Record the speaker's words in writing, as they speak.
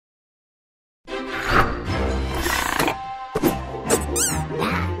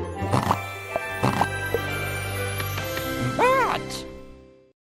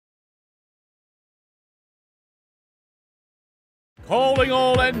Calling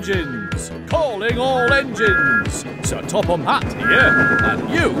all engines! Calling all engines! Sir Topham Hatt here, and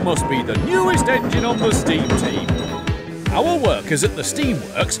you must be the newest engine on the steam team. Our workers at the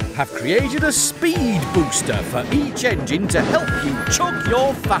Steamworks have created a speed booster for each engine to help you chug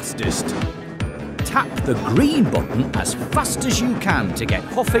your fastest. Tap the green button as fast as you can to get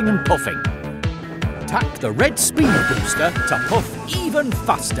huffing and puffing. Tap the red speed booster to puff even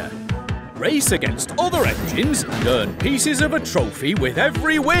faster. Race against other engines and earn pieces of a trophy with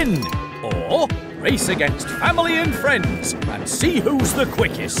every win. Or race against family and friends and see who's the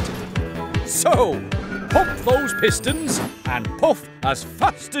quickest. So, pump those pistons and puff as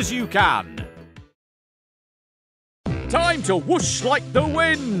fast as you can. Time to whoosh like the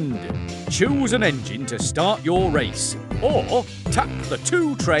wind. Choose an engine to start your race, or tap the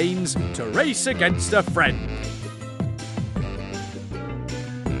 2 trains to race against a friend.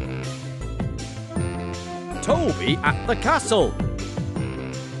 Toby at the castle.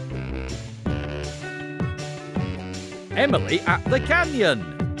 Emily at the canyon.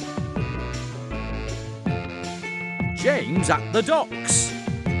 James at the docks.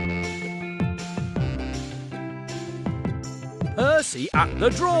 Percy at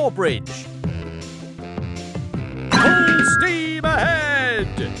the drawbridge. Full steam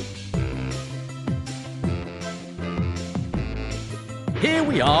ahead! Here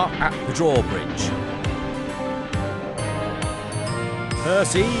we are at the drawbridge.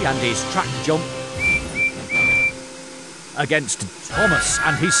 Percy and his track jump against Thomas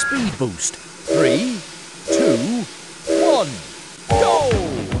and his speed boost. 3, 2, 1, go!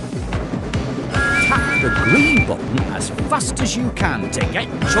 Tap the green button as fast as you can to get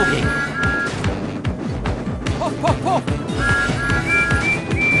chugging. Puff, puff, puff!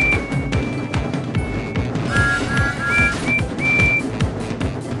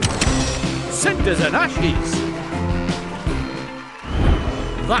 Cinders and ashes!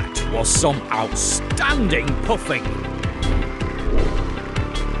 That was some outstanding puffing.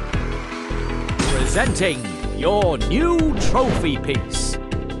 Presenting your new trophy piece.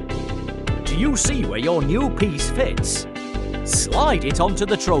 Do you see where your new piece fits? Slide it onto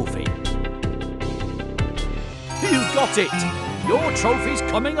the trophy. You got it! Your trophy's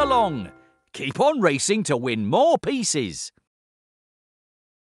coming along. Keep on racing to win more pieces.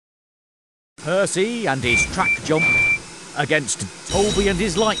 Percy and his track jump against Toby and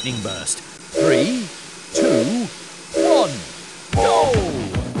his lightning burst. 3, 2, 1, go!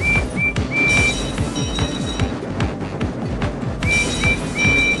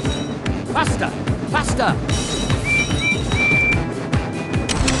 Faster, faster!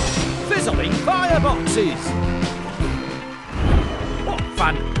 Fizzling fireboxes! What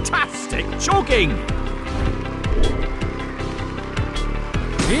fantastic chugging!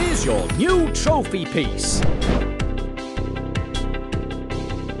 Here's your new trophy piece.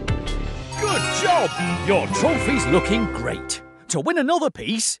 Good job! Your trophy's looking great. To win another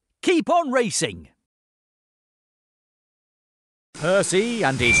piece, keep on racing. Percy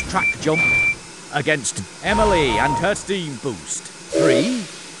and his track jump against Emily and her steam boost. 3,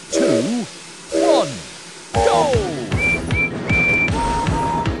 2, 1, go!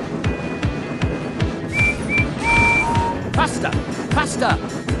 Faster, faster!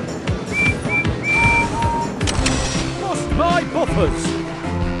 Bust my buffers!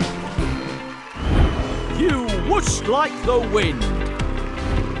 You whooshed like the wind.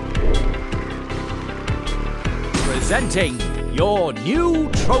 Presenting your new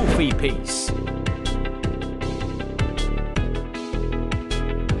trophy piece.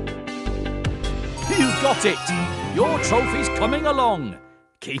 You got it! Your trophy's coming along.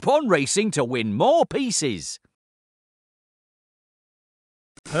 Keep on racing to win more pieces.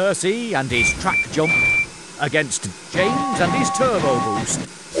 Percy and his track jump against James and his turbo boost.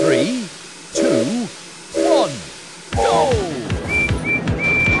 3, 2, 1, go!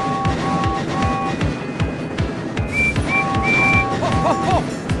 Hop, hop, hop!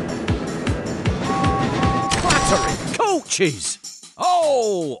 Clattering coaches!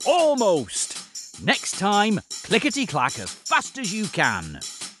 Oh, almost! Next time, clickety-clack as fast as you can.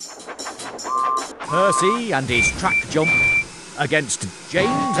 Percy and his track jump against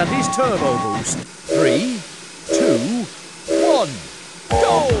James and his turbo boost. 3, 2, 1,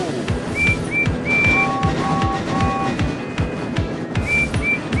 go!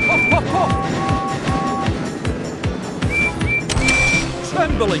 Hop, hop, hop!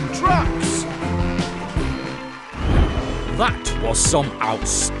 Trembling tracks! That was some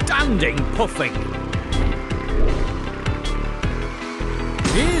outstanding puffing.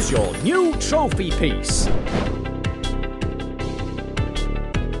 Here's your new trophy piece.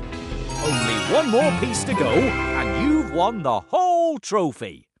 Only one more piece to go, and you've you've won the whole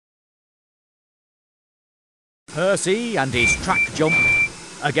trophy. Percy and his track jump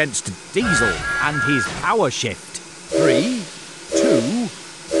against Diesel and his power shift. 3, 2,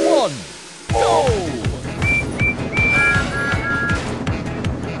 1, go!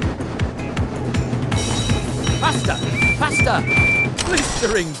 Faster! Faster!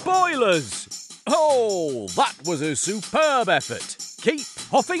 Blistering boilers! Oh, that was a superb effort. Keep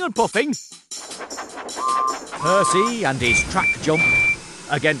huffing and puffing. Percy and his track jump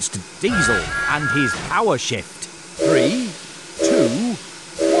against Diesel and his power shift. 3, 2,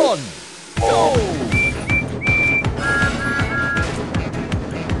 1, go!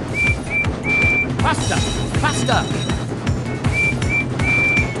 Faster! Faster!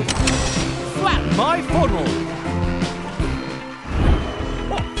 Flatten my funnel!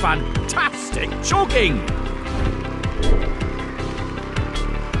 What fantastic chugging!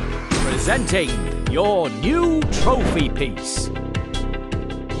 Presenting your new trophy piece.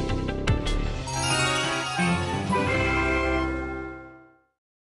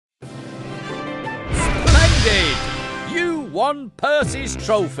 Splendid! You won Percy's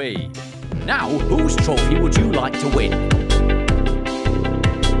trophy. Now, whose trophy would you like to win?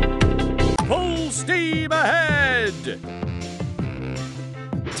 Full steam ahead!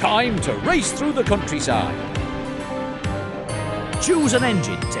 Time to race through the countryside. Choose an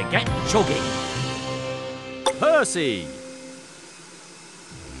engine to get chugging. Percy.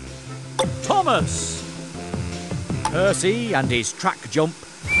 Thomas. Percy and his track jump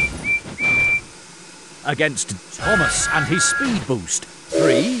against Thomas and his speed boost.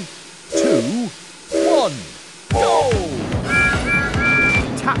 3, 2, 1, go!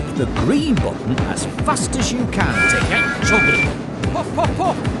 Tap the green button as fast as you can to get chugging. Pop, pop,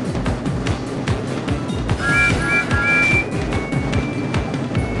 pop!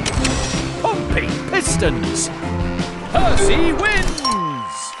 Pumping pistons! Percy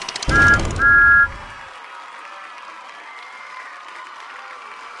wins!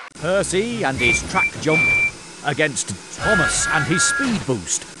 Percy and his track jump against Thomas and his speed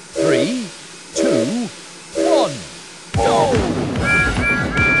boost. 3, 2, 1, go!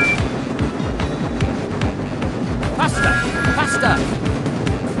 Faster! Faster!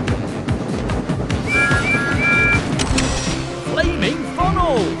 Flaming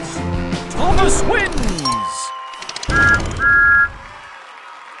funnels! Thomas wins!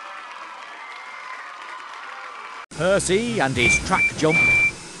 Percy and his track jump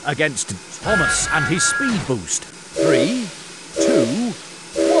against Thomas and his speed boost. 3, 2,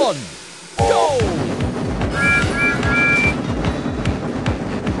 1, go!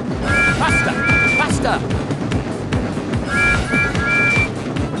 Faster! Faster!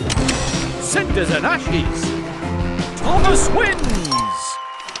 Cinders and ashes! Thomas wins!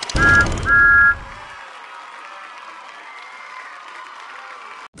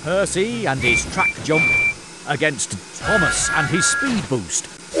 Percy and his track jump against Thomas and his speed boost.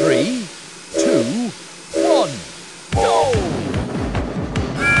 3, 2, 1, go!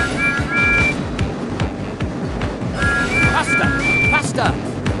 Faster! Faster!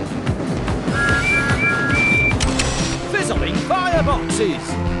 Fizzling fireboxes!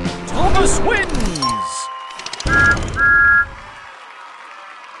 Thomas wins!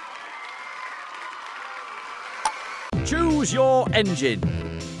 Choose your engine.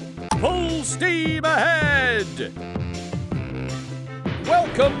 Full steam ahead!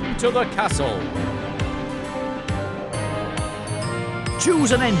 Welcome to the castle.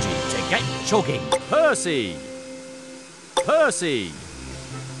 Choose an engine to get chugging. Percy. Percy.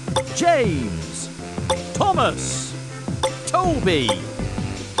 James. Thomas. Toby.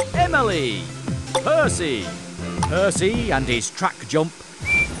 Emily. Percy. Percy and his track jump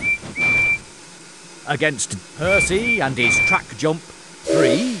against Percy and his track jump.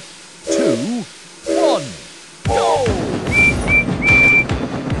 3, 2, 1, go!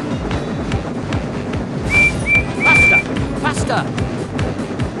 Faster! Faster!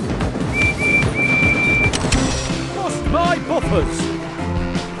 Bust my buffers!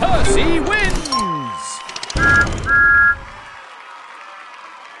 Percy wins!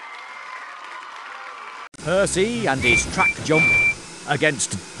 Percy and his track jump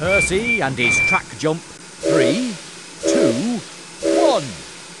against Percy and his track jump. 3, 2, 1,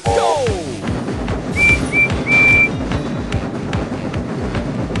 go!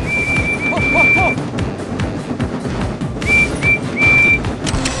 Hop, hop, hop!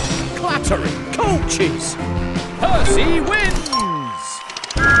 Clattering coaches! Percy wins!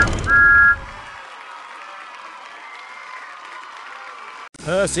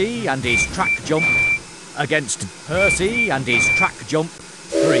 Percy and his track jump against Percy and his track jump.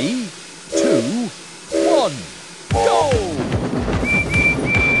 3, 2, 1, go!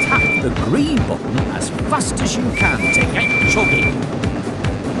 the green button as fast as you can to get chugging.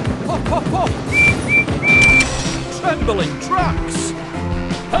 Hop, hop, hop! Trembling tracks!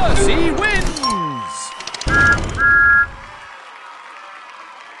 Percy wins!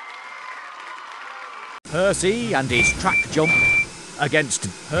 Percy and his track jump against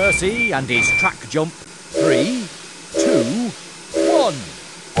Percy and his track jump. 3, 2, 1,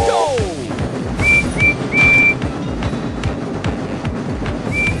 go!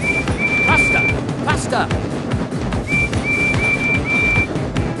 Faster, faster!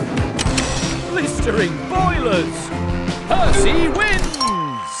 Blistering boilers! Percy wins!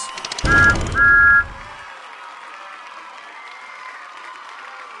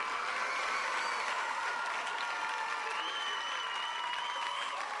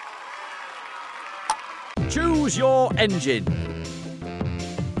 Choose your engine.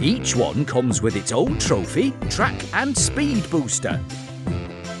 Each one comes with its own trophy, track and speed booster.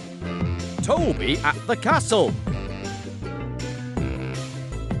 Toby at the castle.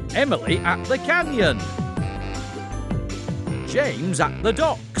 Emily at the canyon. James at the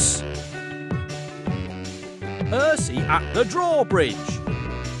docks. Percy at the drawbridge.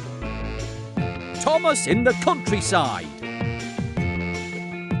 Thomas in the countryside.